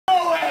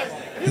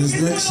This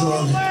next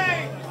song,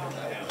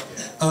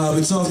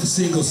 it's off the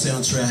single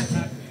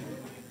soundtrack.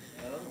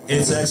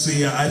 It's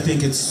actually, I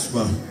think it's,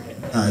 well,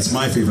 it's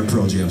my favorite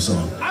Pearl Jam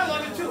song. I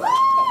love it too.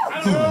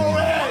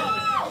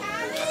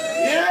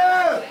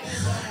 Yeah!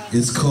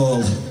 It's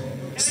called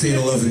State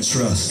of Love and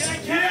Trust. It's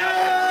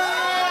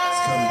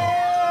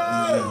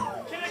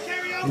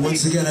coming.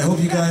 Once again, I hope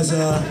you guys,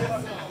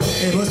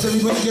 hey, must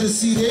everybody get a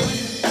CD? Yeah?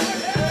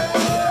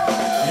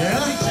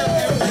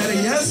 Get a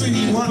yes or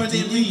you want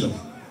to leave them?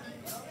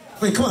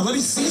 Wait, come on, let me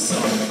see some.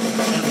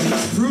 At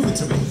least prove it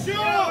to me.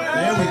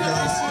 There we go.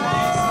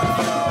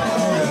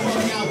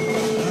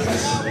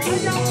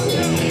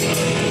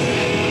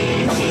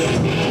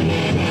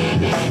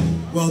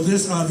 Well,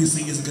 this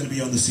obviously isn't going to be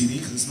on the CD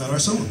because it's not our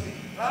song.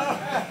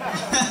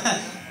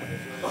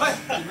 But,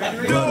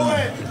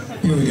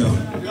 here we go.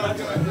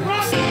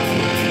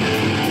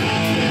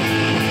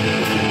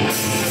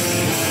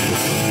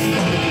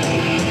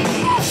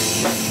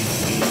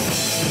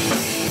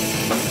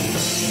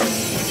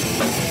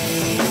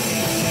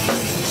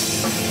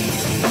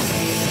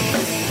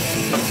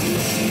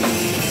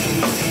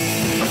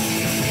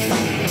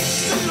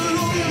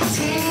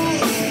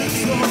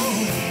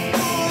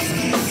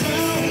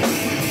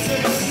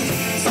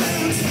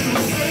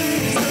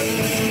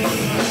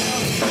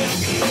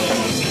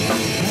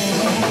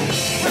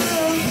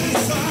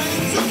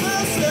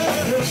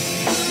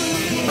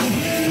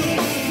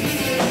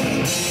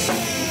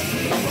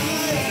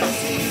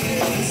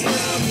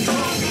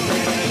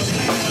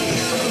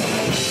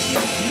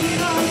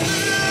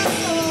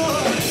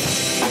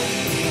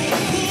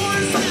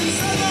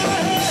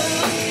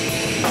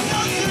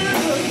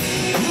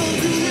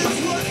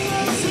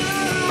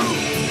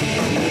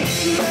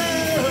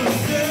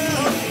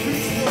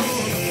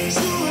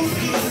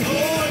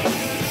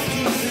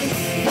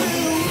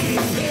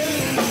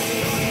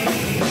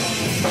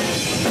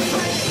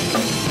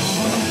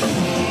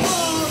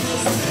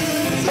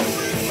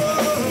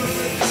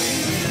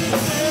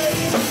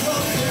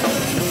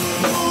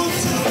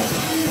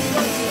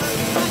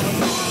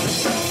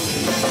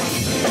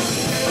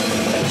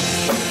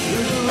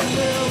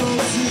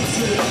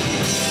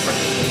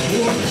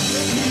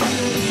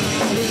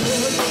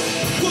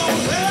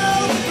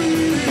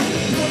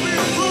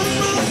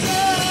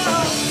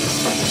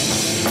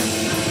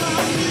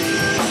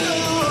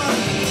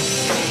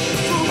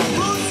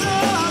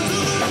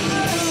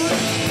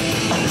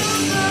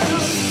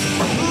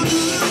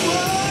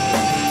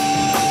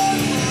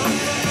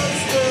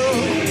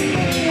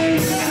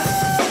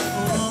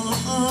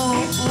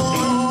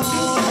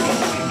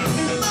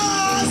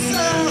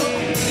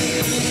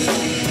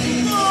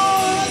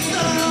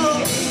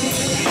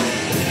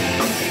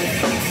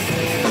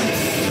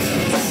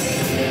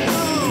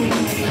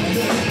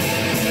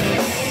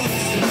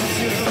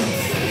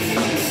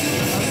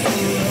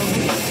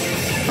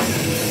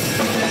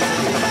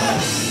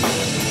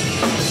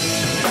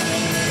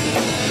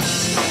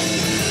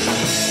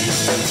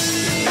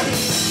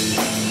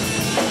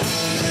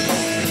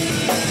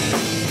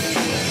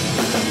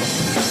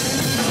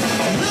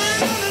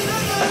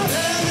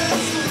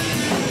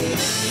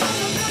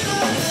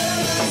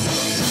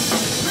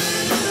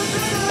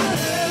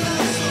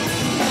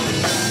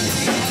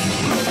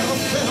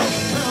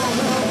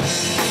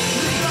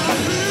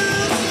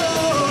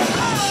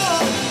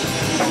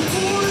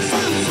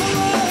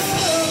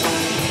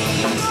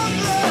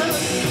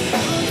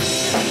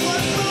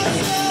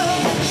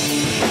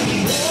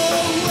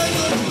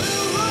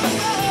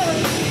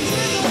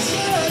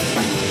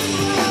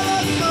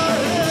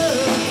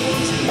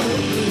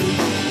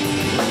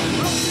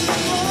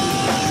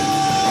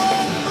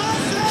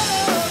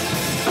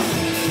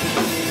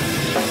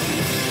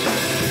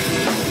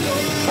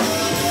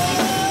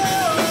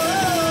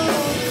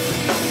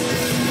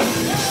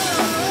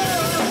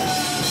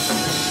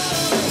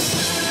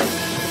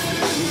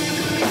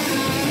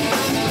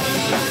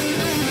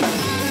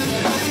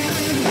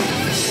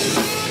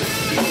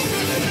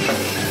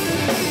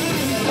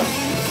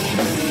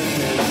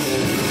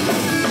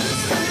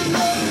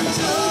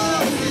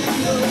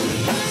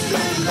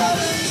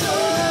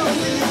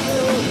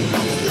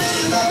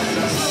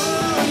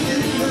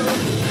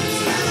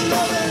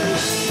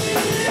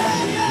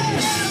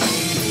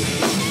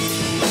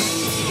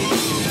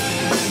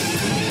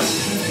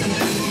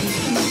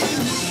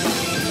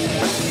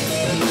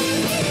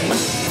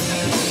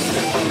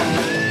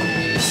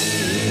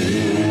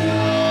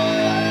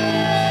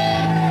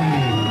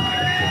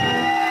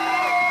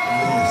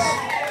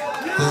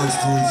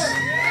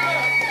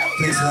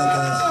 Thanks a lot,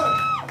 guys.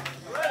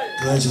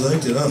 Glad you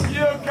liked it, huh?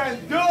 You can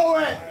do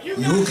it!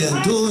 You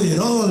can do it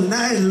all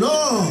night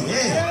long,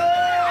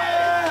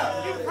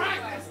 yeah! You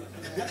practice!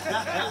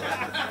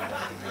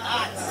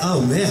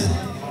 Oh,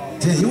 man.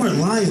 Damn, you weren't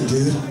lying,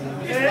 dude. It's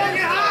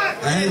fucking hot!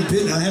 I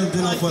haven't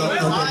been up on the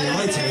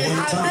lights in a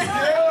long time.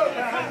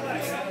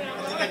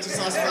 I just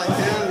lost 5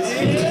 pounds.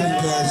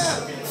 Guys,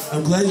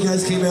 I'm glad you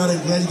guys came out.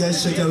 I'm glad you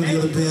guys checked out the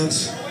other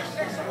bands.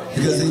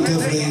 Because they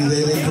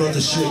definitely, they brought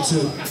the shit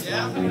too.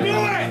 Yeah. Do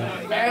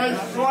it! And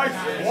strike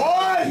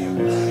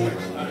one!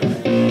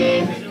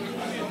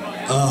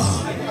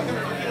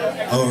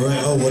 All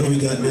right. Oh, what do we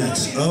got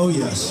next? Oh,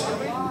 yes.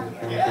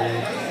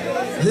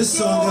 This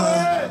song,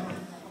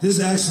 this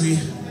is actually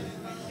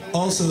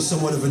also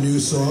somewhat of a new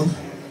song.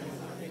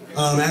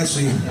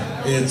 Actually,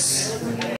 it's